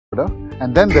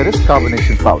and then there is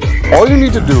carbonation powder. All you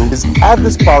need to do is add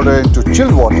this powder into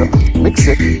chilled water, mix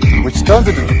it, which turns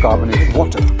it into carbonated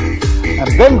water, and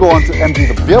then go on to empty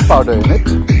the beer powder in it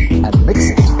and mix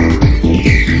it.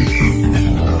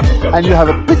 And you have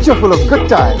a picture full of good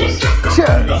times.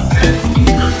 Cheers!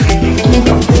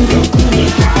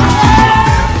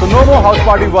 So no more house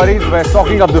party worries where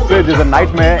stocking up the fridge is a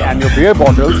nightmare and your beer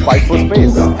bottles fight for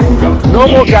space. No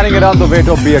more carrying around the weight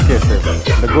of beer cases.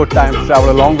 The good times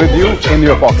travel along with you in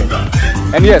your pocket.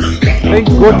 And yes, think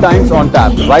good times on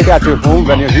tap right at your home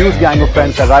when your huge gang of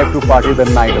friends arrive to party the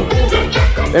night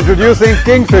away. Introducing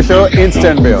Kingfisher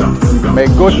Instant Beer. Make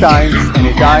good times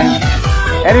anytime,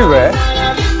 anywhere,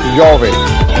 your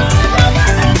way.